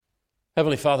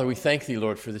Heavenly Father, we thank Thee,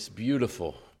 Lord, for this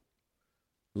beautiful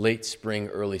late spring,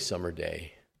 early summer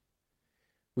day.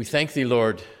 We thank Thee,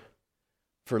 Lord,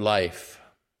 for life.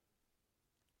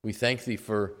 We thank Thee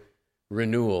for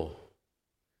renewal.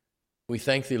 We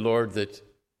thank Thee, Lord, that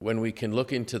when we can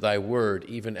look into Thy Word,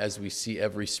 even as we see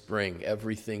every spring,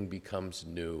 everything becomes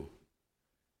new.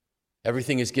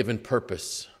 Everything is given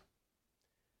purpose.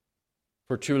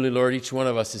 For truly, Lord, each one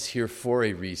of us is here for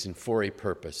a reason, for a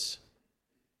purpose,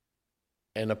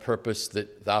 and a purpose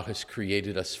that Thou hast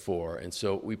created us for. And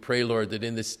so we pray, Lord, that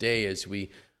in this day, as we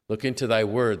look into Thy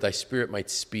Word, Thy Spirit might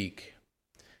speak,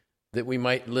 that we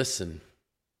might listen,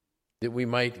 that we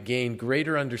might gain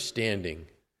greater understanding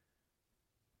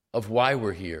of why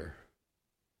we're here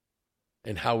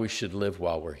and how we should live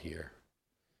while we're here.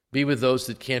 Be with those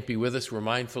that can't be with us. We're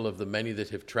mindful of the many that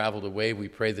have traveled away. We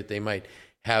pray that they might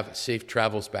have safe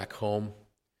travels back home.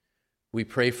 We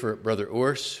pray for Brother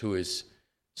Urs, who is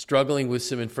struggling with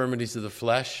some infirmities of the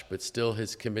flesh, but still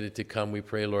has committed to come. We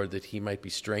pray, Lord, that he might be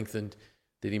strengthened,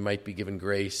 that he might be given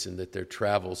grace, and that their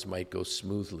travels might go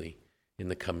smoothly in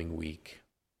the coming week.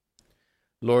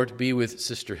 Lord, be with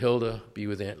Sister Hilda, be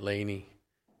with Aunt Laney,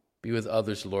 be with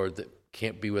others, Lord, that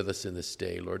can't be with us in this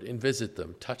day. Lord, and visit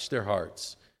them, touch their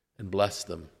hearts, and bless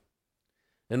them.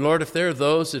 And Lord, if there are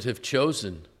those that have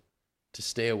chosen to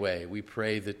stay away, we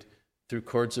pray that through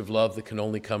cords of love that can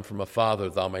only come from a Father,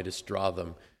 Thou mightest draw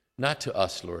them, not to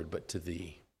us, Lord, but to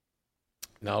Thee.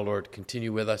 Now, Lord,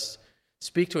 continue with us.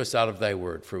 Speak to us out of Thy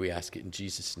Word, for we ask it in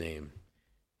Jesus' name.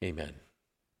 Amen.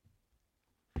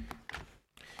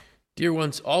 Dear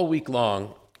ones, all week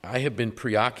long, I have been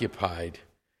preoccupied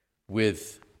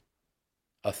with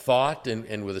a thought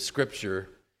and with a scripture,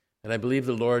 and I believe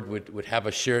the Lord would have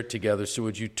us share it together. So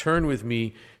would you turn with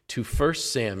me to 1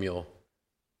 Samuel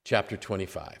chapter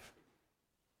 25.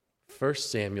 1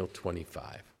 Samuel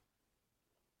 25.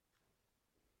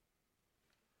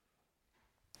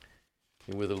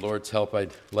 And with the Lord's help,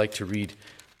 I'd like to read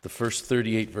the first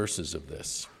 38 verses of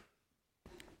this.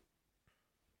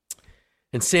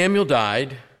 And Samuel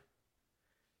died,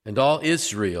 and all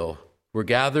Israel were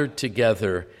gathered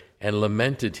together and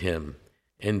lamented him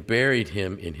and buried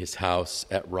him in his house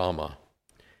at Ramah.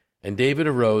 And David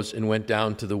arose and went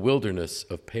down to the wilderness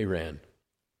of Paran.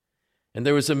 And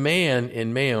there was a man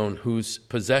in Maon whose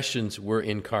possessions were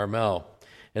in Carmel,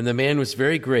 and the man was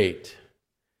very great,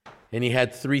 and he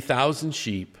had 3,000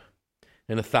 sheep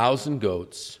and 1,000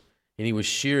 goats, and he was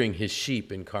shearing his sheep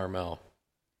in Carmel.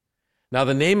 Now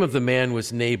the name of the man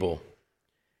was Nabal,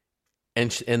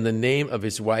 and the name of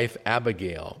his wife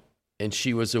Abigail, and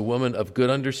she was a woman of good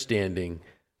understanding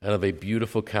and of a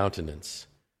beautiful countenance.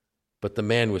 But the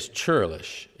man was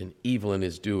churlish and evil in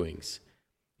his doings,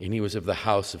 and he was of the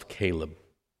house of Caleb.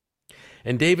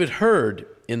 And David heard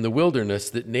in the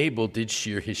wilderness that Nabal did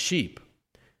shear his sheep.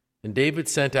 And David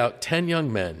sent out 10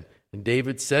 young men, and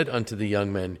David said unto the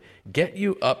young men, Get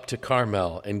you up to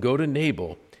Carmel, and go to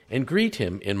Nabal, and greet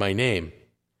him in my name.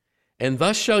 And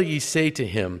thus shall ye say to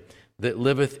him that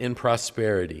liveth in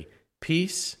prosperity,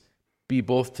 Peace be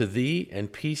both to thee,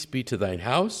 and peace be to thine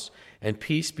house, and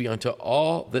peace be unto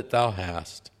all that thou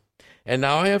hast. And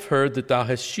now I have heard that thou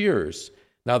hast shearers.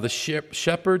 Now the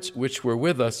shepherds which were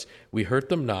with us, we hurt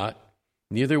them not,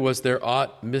 neither was there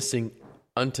aught missing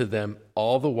unto them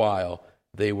all the while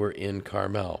they were in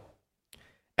Carmel.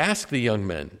 Ask the young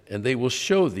men, and they will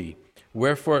show thee.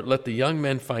 Wherefore let the young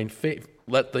men find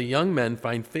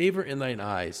favor in thine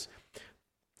eyes,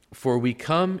 for we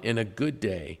come in a good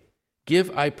day. Give,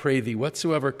 I pray thee,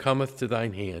 whatsoever cometh to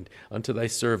thine hand unto thy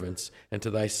servants and to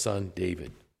thy son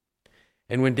David.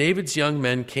 And when David's young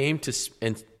men came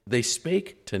and they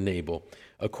spake to Nabal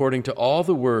according to all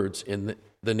the words in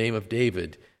the name of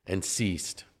David, and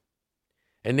ceased.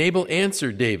 And Nabal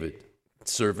answered David's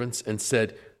servants and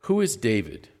said, Who is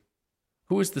David?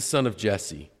 Who is the son of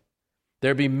Jesse?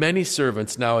 There be many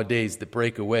servants nowadays that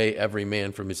break away every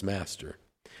man from his master.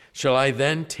 Shall I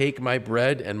then take my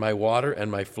bread and my water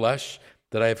and my flesh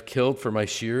that I have killed for my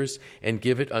shears, and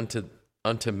give it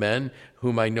unto men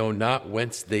whom I know not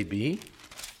whence they be?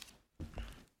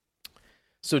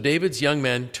 So David's young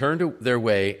men turned their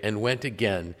way and went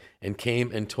again, and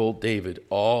came and told David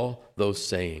all those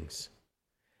sayings.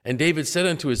 And David said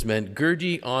unto his men, Gird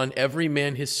ye on every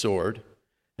man his sword.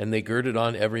 And they girded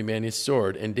on every man his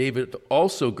sword, and David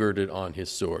also girded on his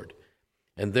sword.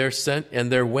 And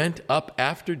there went up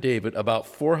after David about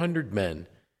 400 men,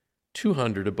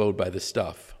 200 abode by the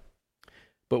stuff.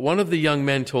 But one of the young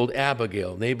men told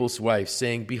Abigail, Nabal's wife,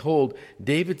 saying, Behold,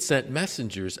 David sent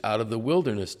messengers out of the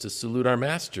wilderness to salute our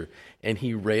master, and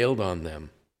he railed on them.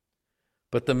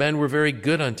 But the men were very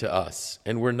good unto us,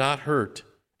 and were not hurt,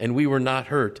 and we were not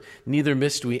hurt, neither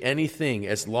missed we anything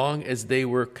as long as we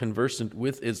were conversant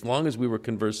with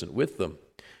them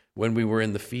when we were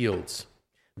in the fields.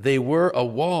 They were a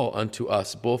wall unto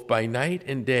us both by night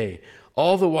and day,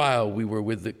 all the while we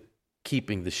were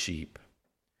keeping the sheep.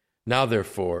 Now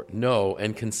therefore know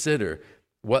and consider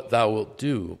what thou wilt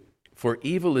do, for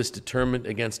evil is determined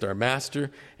against our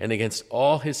master and against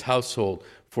all his household,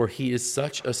 for he is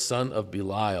such a son of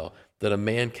Belial that a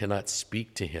man cannot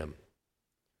speak to him.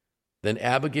 Then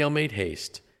Abigail made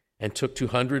haste and took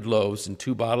 200 loaves and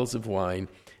 2 bottles of wine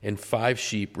and 5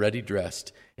 sheep ready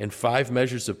dressed and 5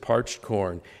 measures of parched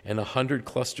corn and 100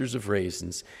 clusters of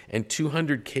raisins and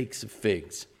 200 cakes of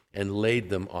figs, and laid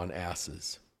them on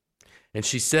asses. And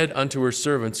she said unto her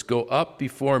servants, Go up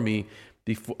before me,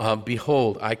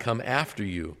 behold, I come after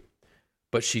you.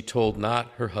 But she told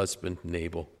not her husband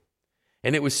Nabal.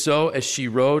 And it was so, as she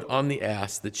rode on the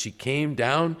ass, that she came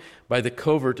down by the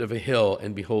covert of a hill,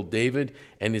 and behold, David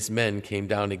and his men came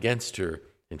down against her,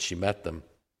 and she met them.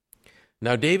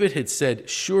 Now David had said,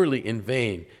 Surely in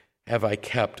vain have I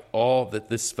kept all that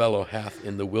this fellow hath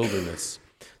in the wilderness,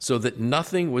 so that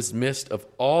nothing was missed of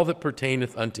all that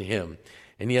pertaineth unto him,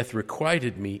 and he hath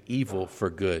requited me evil for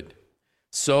good.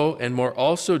 So and more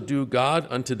also do God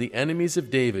unto the enemies of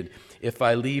David, if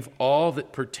I leave all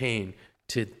that pertain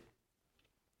to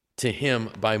him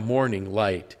by morning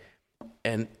light.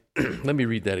 And let me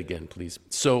read that again, please.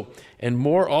 So, and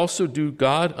more also do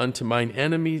God unto mine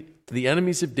enemy, the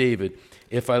enemies of David,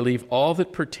 if I leave all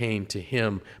that pertain to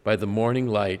him by the morning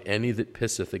light, any that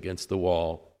pisseth against the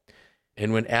wall.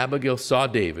 And when Abigail saw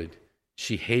David,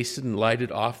 she hasted and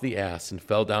lighted off the ass, and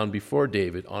fell down before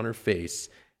David on her face,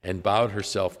 and bowed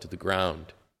herself to the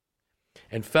ground,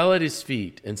 and fell at his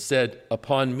feet, and said,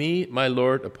 Upon me, my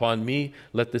Lord, upon me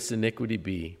let this iniquity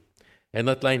be. And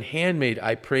let thine handmaid,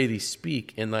 I pray thee,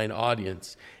 speak in thine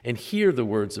audience, and hear the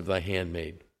words of thy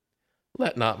handmaid.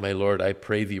 Let not, my Lord, I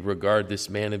pray thee, regard this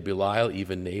man of Belial,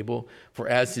 even Nabal, for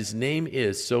as his name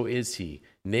is, so is he.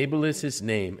 Nabal is his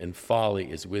name, and folly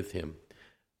is with him.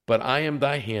 But I am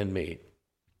thy handmaid.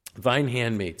 Thine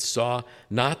handmaid saw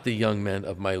not the young men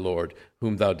of my Lord,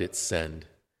 whom thou didst send.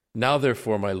 Now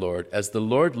therefore, my Lord, as the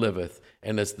Lord liveth,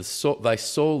 and as thy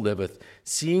soul liveth,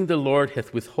 seeing the Lord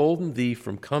hath withholden thee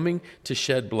from coming to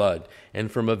shed blood, and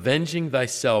from avenging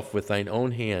thyself with thine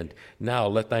own hand, now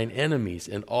let thine enemies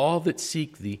and all that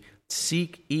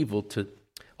seek evil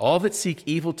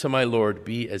to my Lord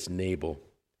be as Nabal.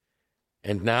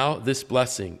 And now this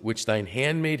blessing which thine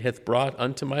handmaid hath brought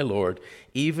unto my Lord,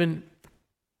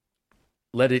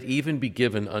 let it even be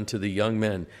given unto the young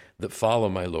men that follow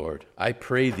my Lord. I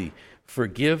pray thee,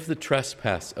 forgive the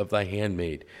trespass of thy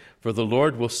handmaid, for the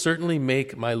Lord will certainly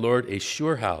make my Lord a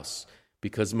sure house,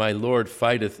 because my Lord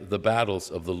fighteth the battles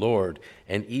of the Lord,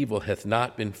 and evil hath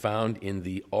not been found in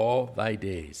thee all thy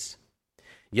days.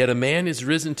 Yet a man is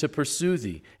risen to pursue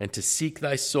thee, and to seek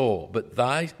thy soul, but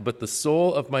the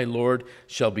soul of my Lord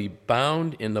shall be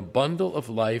bound in the bundle of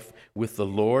life with the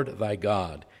Lord thy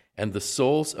God, and the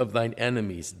souls of thine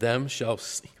enemies, them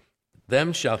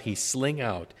shall he sling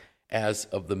out as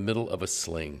of the middle of a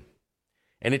sling.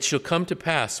 And it shall come to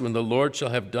pass, when the Lord shall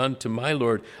have done to my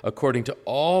Lord according to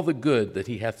all the good that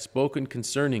he hath spoken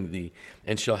concerning thee,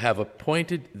 and shall have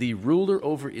appointed thee ruler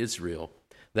over Israel,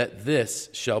 that this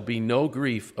shall be no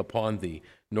grief upon thee,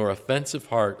 nor offense of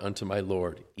heart unto my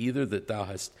Lord, either that thou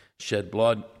hast shed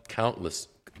blood causeless,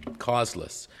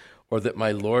 or that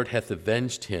my Lord hath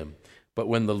avenged him. But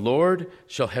when the Lord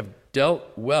shall have dealt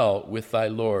well with thy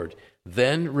Lord,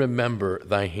 then remember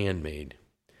thy handmaid.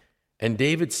 And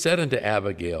David said unto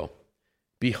Abigail,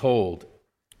 Behold,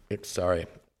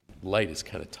 light is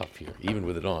kind of tough here, even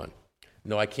with it on.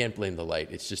 No, I can't blame the light.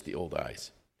 It's just the old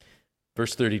eyes.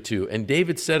 Verse 32, And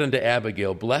David said unto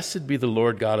Abigail, Blessed be the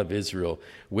Lord God of Israel,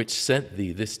 which sent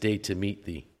thee this day to meet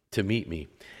me.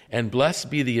 And blessed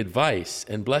be the advice,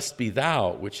 and blessed be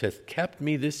thou, which hath kept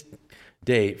me this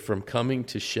day from coming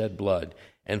to shed blood,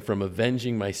 and from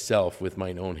avenging myself with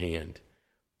mine own hand.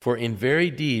 For in very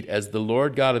deed, as the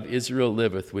Lord God of Israel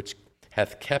liveth, which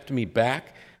hath kept me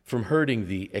back from hurting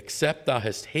thee, except thou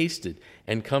hast hasted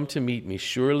and come to meet me,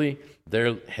 surely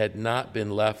there had not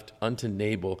been left unto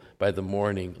Nabal by the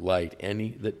morning light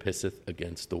any that pisseth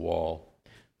against the wall.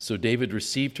 So David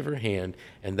received of her hand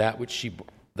and that which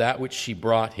she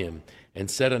brought him, and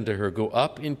said unto her, Go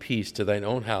up in peace to thine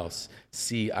own house.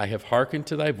 See, I have hearkened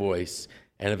to thy voice,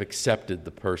 and have accepted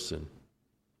the person.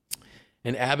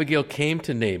 And Abigail came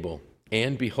to Nabal,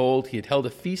 and behold, he had held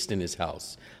a feast in his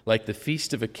house, like the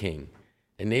feast of a king.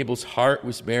 And Nabal's heart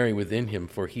was merry within him,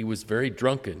 for he was very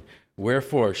drunken.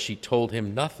 Wherefore she told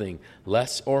him nothing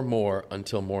less or more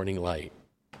until morning light.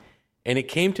 And it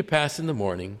came to pass in the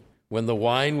morning, when the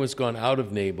wine was gone out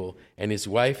of Nabal, and his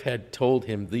wife had told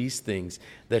him these things,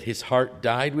 that his heart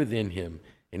died within him,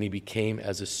 and he became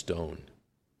as a stone.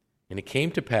 And it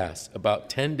came to pass, about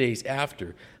 10 days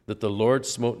after, that the Lord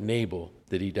smote Nabal,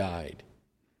 that he died.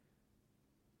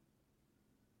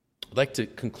 I'd like to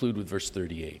conclude with verse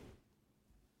 38.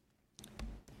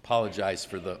 Apologize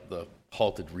for the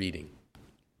halted reading.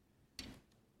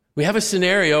 We have a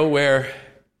scenario where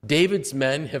David's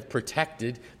men have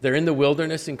protected, they're in the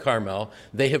wilderness in Carmel,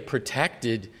 they have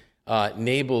protected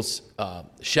Nabal's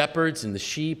shepherds and the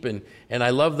sheep, and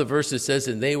I love the verse that says,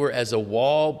 and they were as a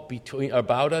wall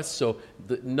about us, so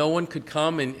that no one could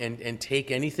come and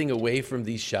take anything away from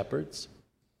these shepherds.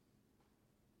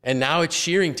 And now it's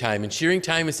shearing time, and shearing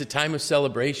time is a time of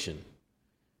celebration.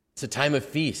 It's a time of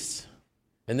feasts.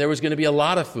 And there was going to be a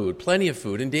lot of food, plenty of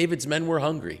food, and David's men were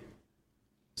hungry.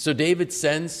 So David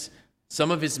sends some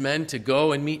of his men to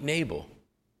go and meet Nabal.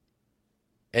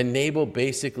 And Nabal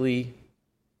basically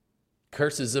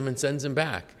curses him and sends him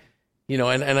back. You know,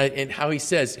 and how he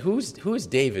says, who is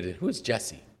David and who is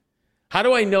Jesse? How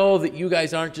do I know that you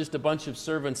guys aren't just a bunch of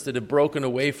servants that have broken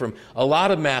away from? A lot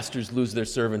of masters lose their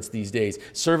servants these days.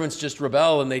 Servants just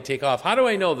rebel and they take off. How do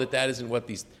I know that that isn't what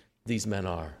these men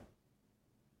are?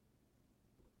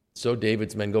 So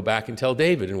David's men go back and tell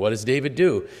David, and what does David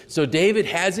do? So David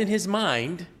has in his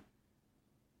mind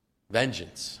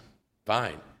vengeance.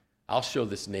 Fine, I'll show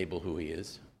this Nabal who he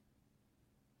is.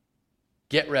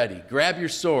 Get ready, grab your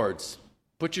swords,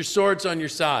 put your swords on your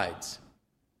sides.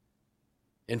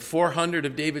 And 400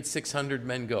 of David's 600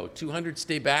 men go. 200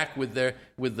 stay back with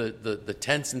the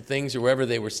tents and things or wherever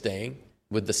they were staying,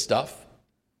 with the stuff.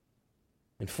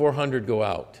 And 400 go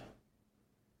out.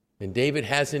 And David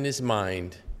has in his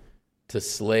mind to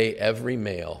slay every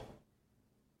male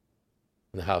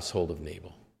in the household of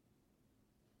Nabal.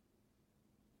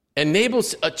 And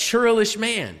Nabal's a churlish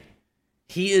man.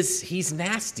 He's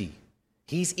nasty.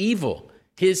 He's evil.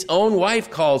 His own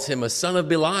wife calls him a son of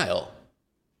Belial.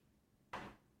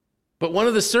 But one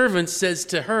of the servants says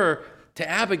to her, to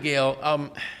Abigail,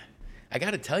 I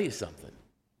got to tell you something.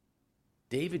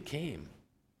 David came,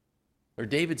 or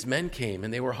David's men came,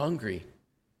 and they were hungry.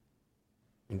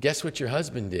 And guess what your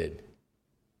husband did?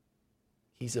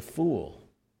 He's a fool.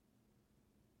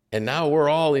 And now we're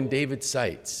all in David's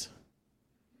sights.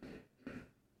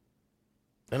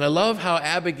 And I love how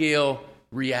Abigail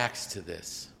reacts to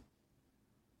this.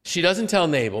 She doesn't tell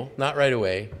Nabal, not right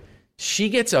away. She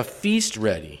gets a feast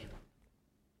ready.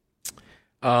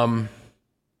 Let's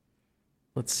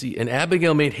see. And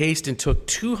Abigail made haste and took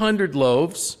 200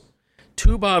 loaves,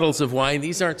 2 bottles of wine.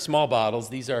 These aren't small bottles.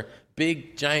 These are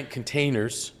big, giant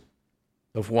containers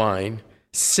of wine.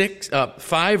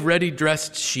 5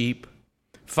 ready-dressed sheep,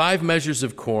 5 measures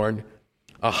of corn,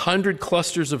 100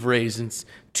 clusters of raisins,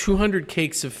 200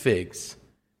 cakes of figs.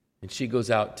 And she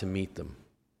goes out to meet them.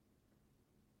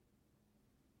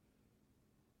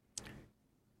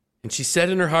 And she said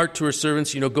in her heart to her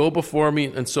servants, go before me,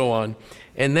 and so on.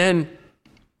 And then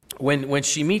when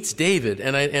she meets David,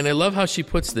 and I love how she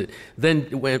puts it, then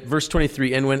verse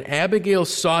 23, and when Abigail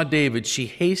saw David, she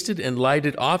hasted and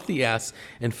lighted off the ass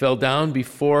and fell down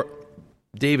before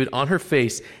David on her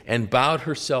face and bowed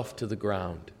herself to the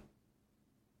ground.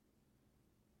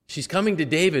 She's coming to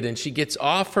David, and she gets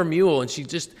off her mule, and she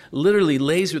just literally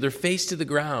lays with her face to the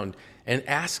ground and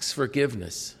asks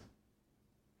forgiveness.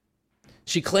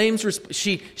 She claims,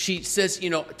 she says,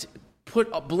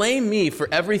 blame me for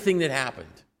everything that happened.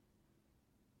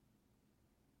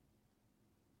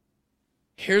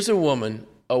 Here's a woman,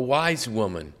 a wise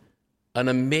woman, an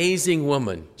amazing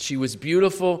woman. She was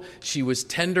beautiful, she was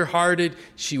tender-hearted,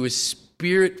 she was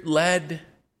spirit-led,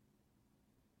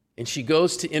 and she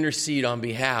goes to intercede on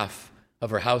behalf of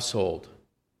her household.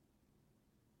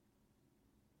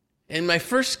 And my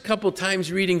first couple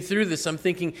times reading through this, I'm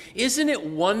thinking, isn't it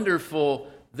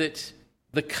wonderful that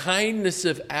the kindness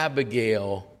of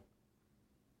Abigail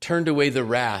turned away the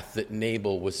wrath that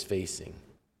Nabal was facing?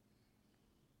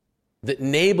 That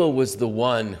Nabal was the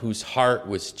one whose heart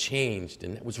was changed,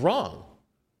 and it was wrong.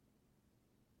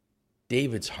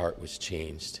 David's heart was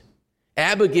changed.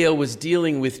 Abigail was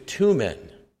dealing with 2 men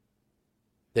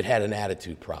that had an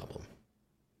attitude problem,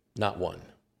 not one.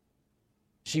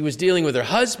 She was dealing with her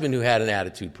husband who had an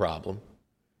attitude problem,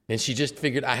 and she just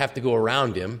figured, I have to go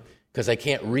around him because I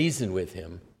can't reason with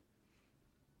him.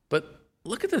 But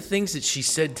look at the things that she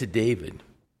said to David.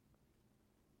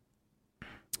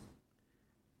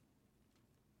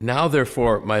 Now,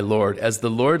 therefore, my Lord, as the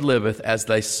Lord liveth, as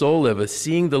thy soul liveth,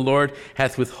 seeing the Lord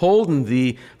hath withholden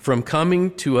thee from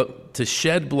coming to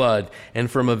shed blood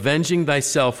and from avenging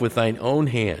thyself with thine own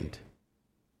hand.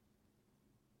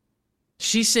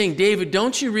 She's saying, David,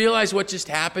 don't you realize what just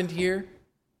happened here?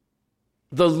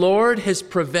 The Lord has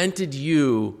prevented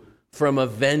you from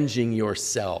avenging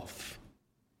yourself.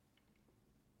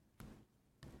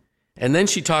 And then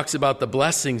she talks about the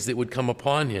blessings that would come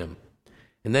upon him.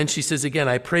 And then she says again,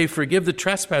 I pray, forgive the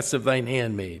trespass of thine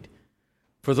handmaid.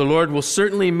 For the Lord will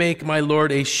certainly make my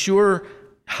Lord a sure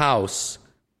house,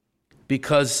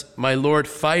 because my Lord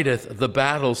fighteth the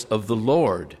battles of the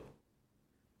Lord.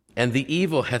 And the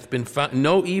evil hath been found,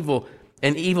 no evil,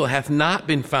 and evil hath not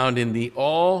been found in thee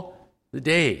all the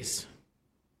days.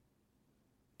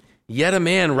 Yet a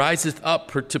man riseth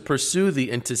up to pursue thee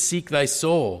and to seek thy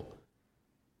soul.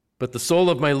 But the soul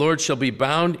of my Lord shall be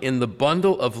bound in the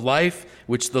bundle of life,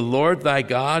 which the Lord thy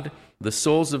God, the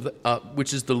souls of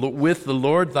with the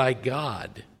Lord thy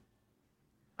God.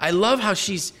 I love how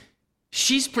she's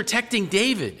protecting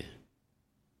David.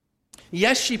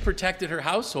 Yes, she protected her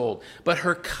household, but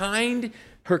her kind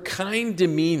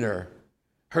demeanor,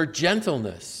 her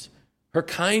gentleness, her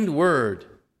kind word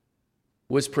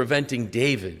was preventing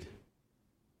David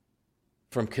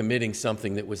from committing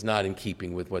something that was not in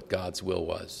keeping with what God's will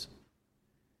was.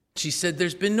 She said,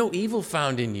 there's been no evil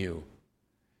found in you.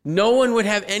 No one would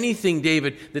have anything,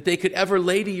 David, that they could ever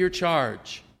lay to your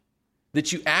charge,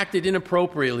 that you acted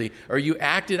inappropriately, or you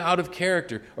acted out of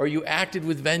character, or you acted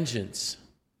with vengeance.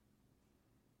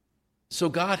 So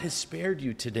God has spared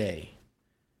you today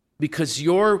because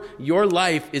your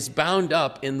life is bound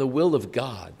up in the will of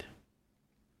God.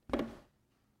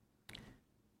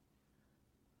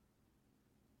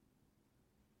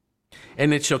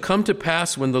 And it shall come to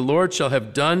pass when the Lord shall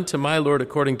have done to my Lord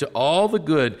according to all the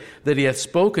good that he hath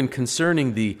spoken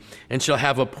concerning thee, and shall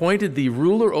have appointed thee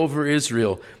ruler over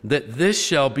Israel, that this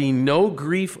shall be no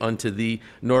grief unto thee,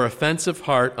 nor offense of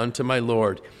heart unto my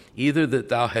Lord, either that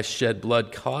thou hast shed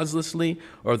blood causelessly,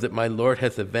 or that my Lord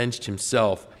hath avenged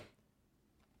himself.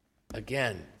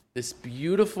 Again, this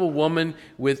beautiful woman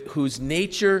whose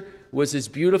nature was as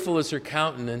beautiful as her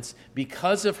countenance,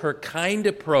 because of her kind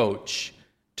approach,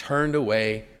 turned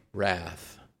away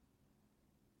wrath.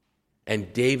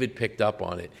 And David picked up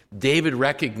on it. David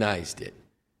recognized it.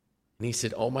 And he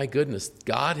said, oh my goodness,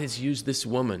 God has used this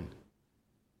woman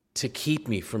to keep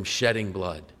me from shedding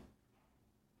blood.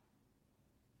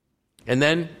 And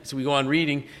then, as we go on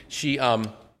reading,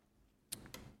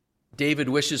 David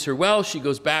wishes her well. She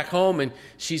goes back home, and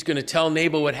she's going to tell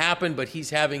Nabal what happened, but he's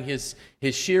having his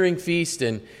shearing feast,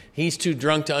 and he's too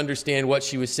drunk to understand what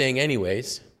she was saying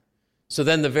anyways. So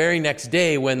then the very next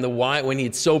day, when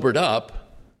he'd sobered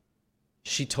up,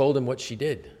 she told him what she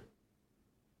did.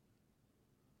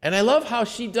 And I love how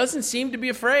she doesn't seem to be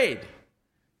afraid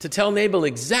to tell Nabal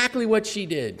exactly what she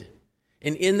did.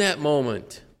 And in that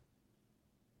moment,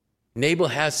 Nabal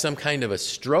has some kind of a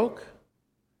stroke,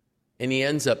 and he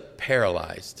ends up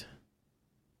paralyzed.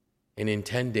 And in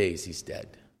 10 days, he's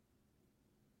dead.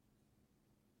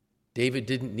 David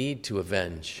didn't need to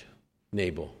avenge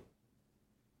Nabal.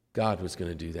 God was going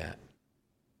to do that.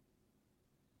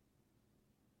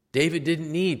 David didn't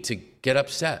need to get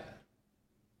upset.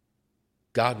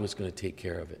 God was going to take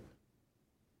care of it.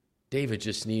 David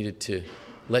just needed to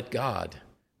let God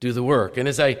do the work. And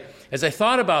as I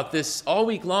thought about this all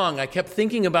week long, I kept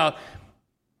thinking about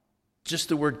just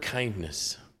the word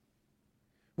kindness.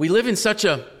 We live in such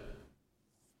a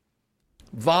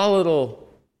volatile,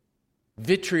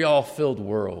 vitriol-filled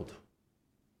world.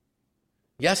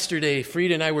 Yesterday,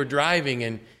 Frida and I were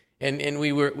driving, and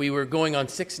we were going on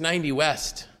 690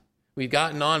 West. We'd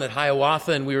gotten on at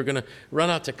Hiawatha, and we were going to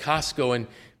run out to Costco, and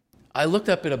I looked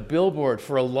up at a billboard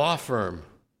for a law firm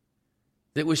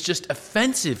that was just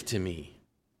offensive to me.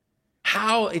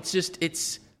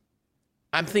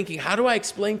 I'm thinking, how do I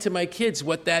explain to my kids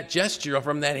what that gesture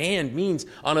from that hand means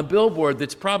on a billboard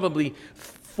that's probably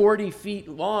 40 feet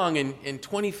long and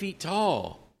 20 feet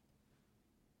tall?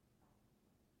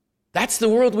 That's the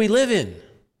world we live in.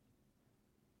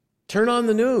 Turn on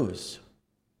the news.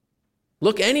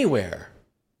 Look anywhere.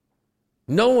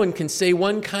 No one can say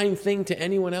one kind thing to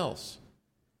anyone else.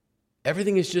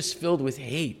 Everything is just filled with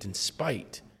hate and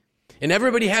spite. And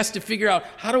everybody has to figure out,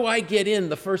 how do I get in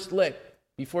the first lick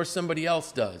before somebody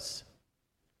else does?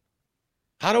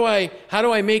 How do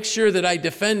I make sure that I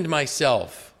defend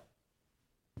myself?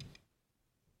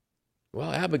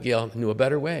 Well, Abigail knew a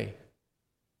better way.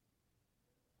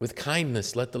 With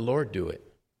kindness, let the Lord do it.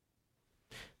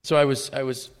 So I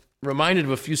was reminded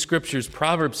of a few scriptures.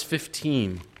 Proverbs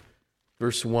 15,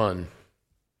 verse 1.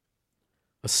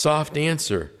 A soft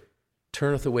answer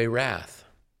turneth away wrath,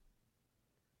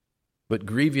 but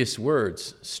grievous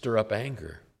words stir up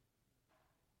anger.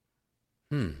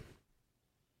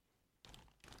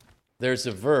 There's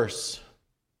a verse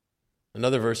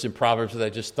Another verse in Proverbs that I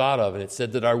just thought of, and it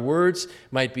said that our words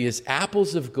might be as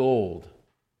apples of gold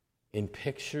in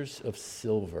pictures of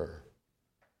silver.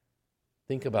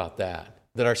 Think about that.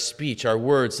 That our speech, our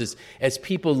words, as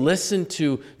people listen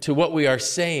to what we are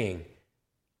saying,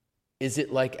 is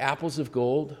it like apples of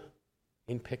gold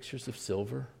in pictures of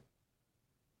silver?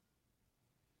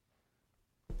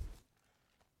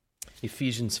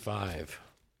 Ephesians 5.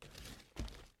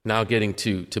 Now getting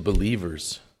to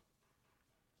believers.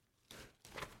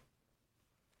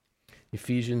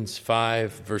 Ephesians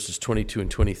 5, verses 22 and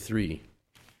 23.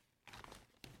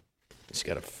 Just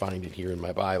got to find it here in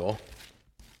my Bible.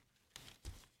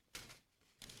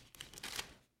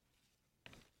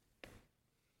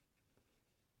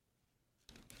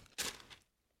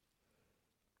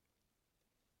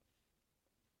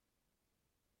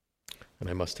 And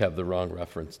I must have the wrong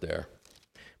reference there.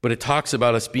 But it talks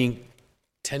about us being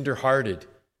tender-hearted,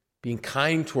 being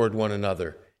kind toward one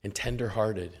another, and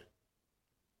tender-hearted.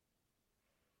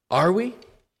 Are we?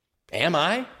 Am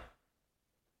I?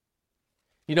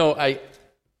 You know,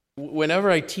 whenever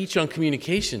I teach on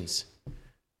communications,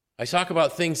 I talk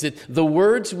about things that the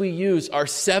words we use are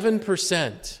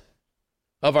 7%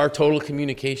 of our total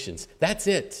communications. That's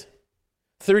it.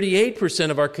 38%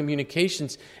 of our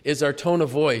communications is our tone of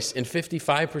voice, and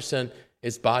 55%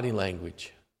 is body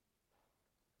language.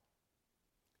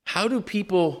 How do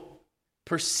people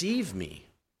perceive me?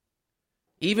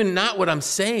 Even not what I'm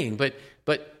saying, but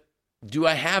do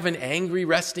I have an angry,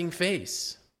 resting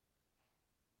face?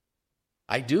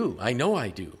 I do. I know I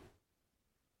do.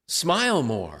 Smile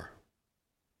more.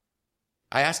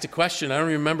 I asked a question. I don't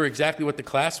remember exactly what the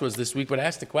class was this week, but I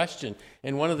asked a question,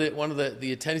 and one of the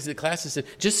attendees of the class said,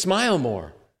 "Just smile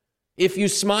more. If you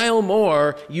smile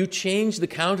more, you change the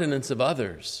countenance of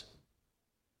others."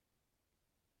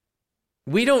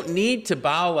 We don't need to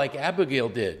bow like Abigail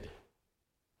did,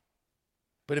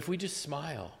 but if we just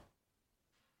smile.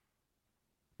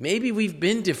 Maybe we've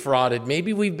been defrauded.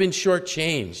 Maybe we've been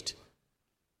shortchanged.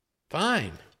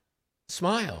 Fine.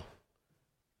 Smile.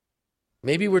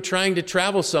 Maybe we're trying to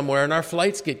travel somewhere and our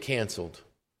flights get canceled.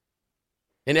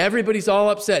 And everybody's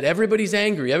all upset. Everybody's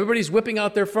angry. Everybody's whipping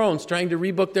out their phones trying to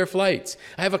rebook their flights.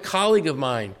 I have a colleague of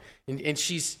mine, and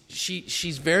she's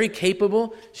very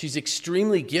capable. She's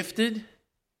extremely gifted.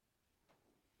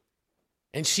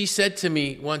 And she said to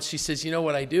me once, she says, "You know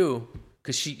what I do?"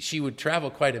 Because she would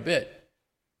travel quite a bit.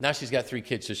 Now she's got 3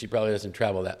 kids, so she probably doesn't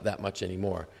travel that much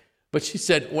anymore. But she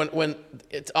said, when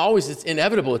it's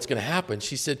inevitable it's going to happen.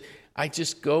 She said, "I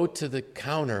just go to the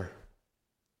counter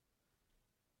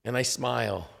and I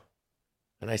smile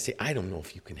and I say, 'I don't know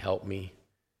if you can help me.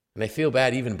 And I feel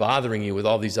bad even bothering you with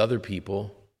all these other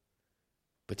people.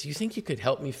 But do you think you could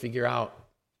help me figure out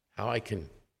how I can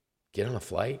get on a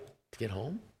flight to get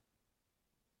home?'"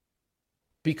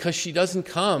 Because she doesn't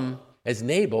come as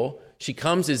Nabal, she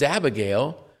comes as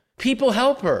Abigail. People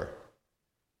help her.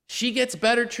 She gets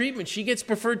better treatment. She gets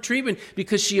preferred treatment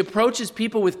because she approaches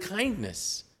people with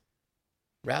kindness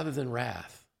rather than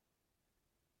wrath.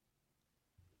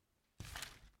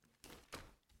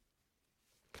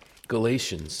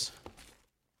 Galatians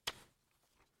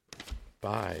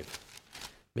 5.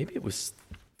 Maybe it was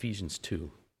Ephesians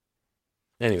 2.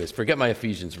 Anyways, forget my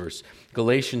Ephesians verse.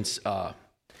 Galatians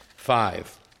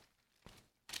 5.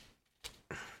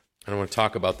 I want to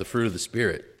talk about the fruit of the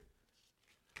Spirit.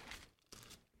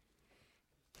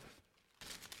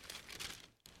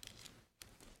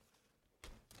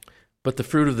 But the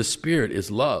fruit of the Spirit is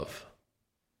love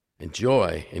and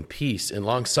joy and peace and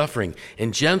long-suffering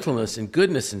and gentleness and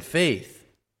goodness and faith,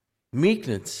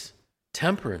 meekness,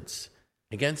 temperance.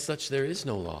 Against such there is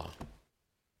no law.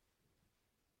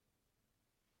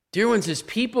 Dear ones, as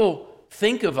people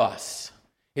think of us,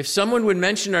 if someone would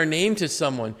mention our name to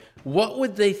someone, what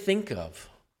would they think of?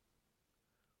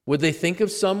 Would they think of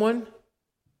someone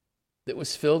that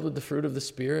was filled with the fruit of the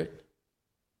Spirit?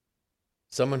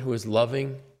 Someone who is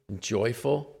loving and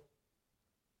joyful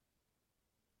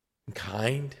and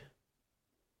kind?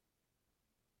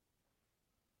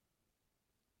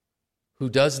 Who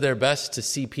does their best to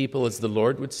see people as the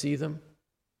Lord would see them?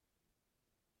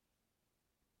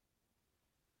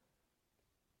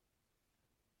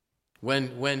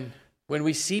 When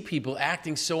we see people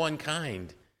acting so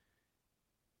unkind,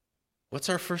 what's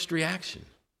our first reaction?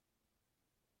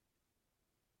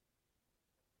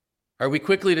 Are we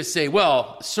quickly to say,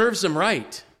 "Well, serves them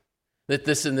right that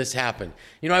this and this happened"?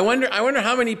 You know, I wonder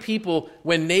how many people,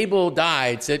 when Nabal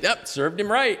died, said, "Yep, served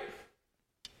him right."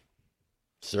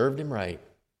 Served him right.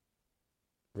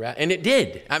 And it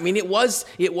did. I mean, it was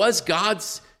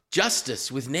God's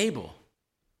justice with Nabal.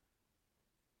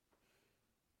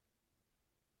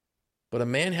 But a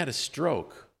man had a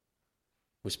stroke,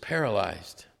 was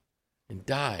paralyzed, and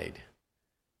died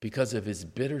because of his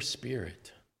bitter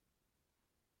spirit.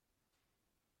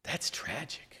 That's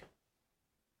tragic.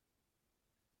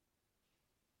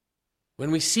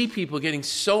 When we see people getting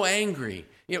so angry,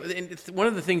 and one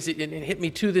of the things that it hit me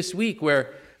too this week,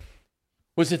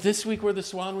 was it this week where the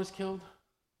swan was killed?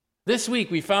 This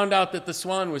week we found out that the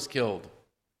swan was killed.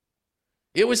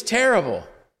 It was terrible.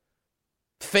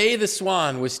 Faye the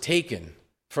swan was taken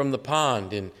from the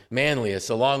pond in Manlius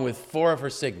along with 4 of her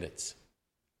cygnets.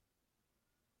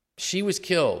 She was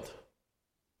killed.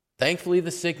 Thankfully,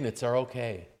 the cygnets are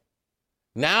okay.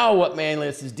 Now what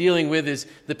Manlius is dealing with is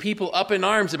the people up in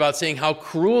arms about saying how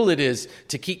cruel it is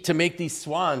to make these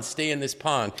swans stay in this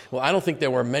pond. Well, I don't think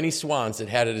there were many swans that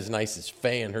had it as nice as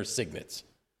Faye and her cygnets.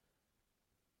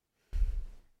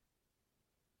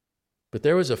 But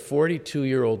there was a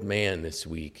 42-year-old man this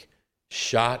week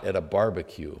shot at a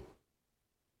barbecue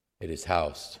at his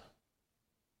house.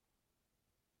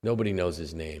 Nobody knows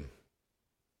his name.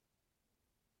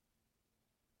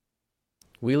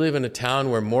 We live in a town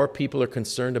where more people are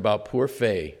concerned about poor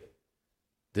Faye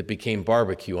that became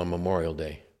barbecue on Memorial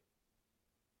Day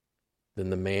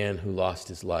than the man who lost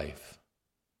his life.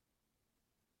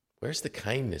 Where's the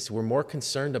kindness? We're more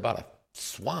concerned about a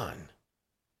swan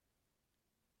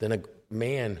than a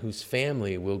man whose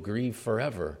family will grieve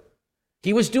forever.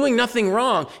 He was doing nothing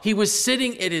wrong. He was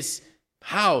sitting at his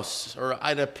house or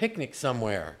at a picnic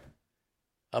somewhere,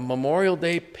 a Memorial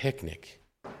Day picnic.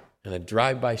 And a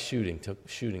drive-by shooting took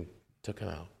him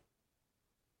out.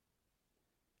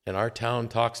 And our town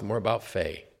talks more about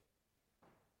Faye.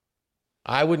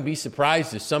 I wouldn't be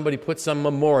surprised if somebody put some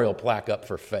memorial plaque up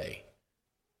for Faye.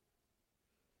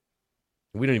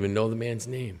 We don't even know the man's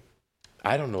name.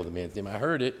 I don't know the man's name. I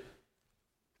heard it,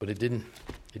 but it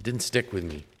didn't stick with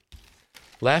me.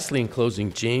 Lastly, in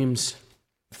closing, James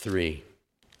 3.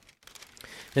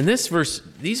 And these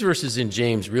verses in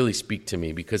James really speak to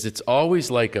me because it's always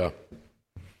like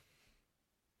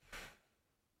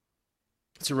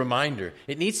it's a reminder.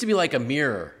 It needs to be like a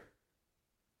mirror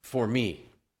for me.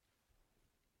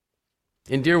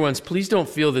 And dear ones, please don't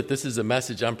feel that this is a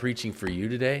message I'm preaching for you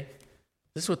today.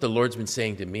 This is what the Lord's been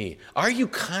saying to me. Are you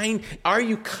kind? Are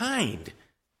you kind?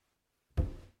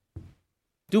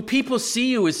 Do people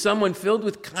see you as someone filled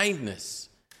with kindness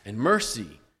and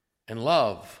mercy and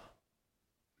love?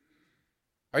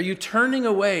 Are you turning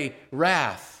away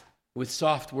wrath with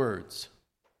soft words?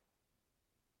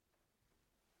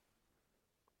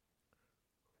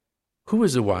 Who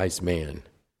is a wise man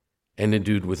and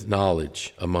endued with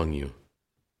knowledge among you?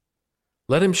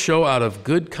 Let him show out of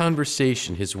good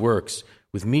conversation his works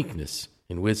with meekness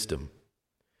and wisdom.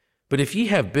 But if ye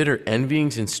have bitter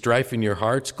envyings and strife in your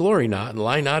hearts, glory not and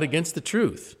lie not against the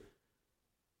truth.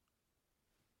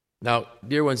 Now,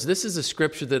 dear ones, this is a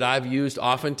scripture that I've used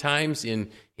oftentimes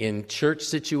in church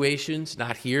situations,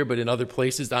 not here, but in other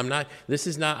places. I'm not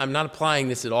applying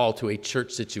this at all to a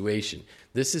church situation.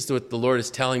 This is what the Lord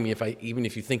is telling me. Even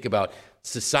if you think about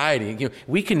society,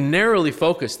 we can narrowly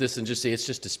focus this and just say it's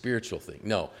just a spiritual thing.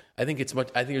 No, I think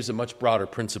there's a much broader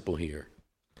principle here.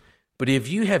 But if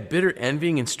you have bitter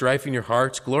envying and strife in your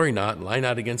hearts, glory not and lie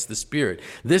not against the Spirit.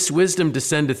 This wisdom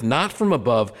descendeth not from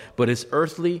above, but is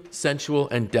earthly, sensual,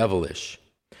 and devilish.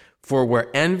 For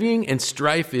where envying and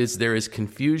strife is, there is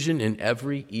confusion in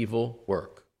every evil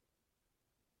work.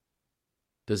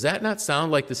 Does that not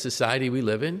sound like the society we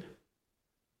live in?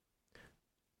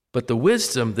 But the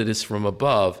wisdom that is from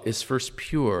above is first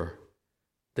pure,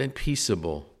 then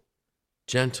peaceable,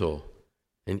 gentle,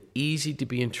 and easy to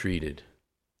be entreated,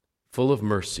 full of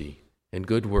mercy and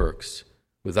good works,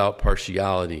 without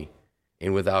partiality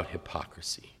and without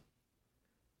hypocrisy.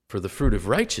 For the fruit of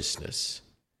righteousness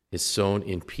is sown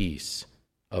in peace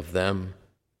of them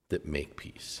that make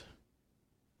peace.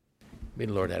 May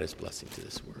the Lord add his blessing to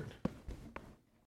this word.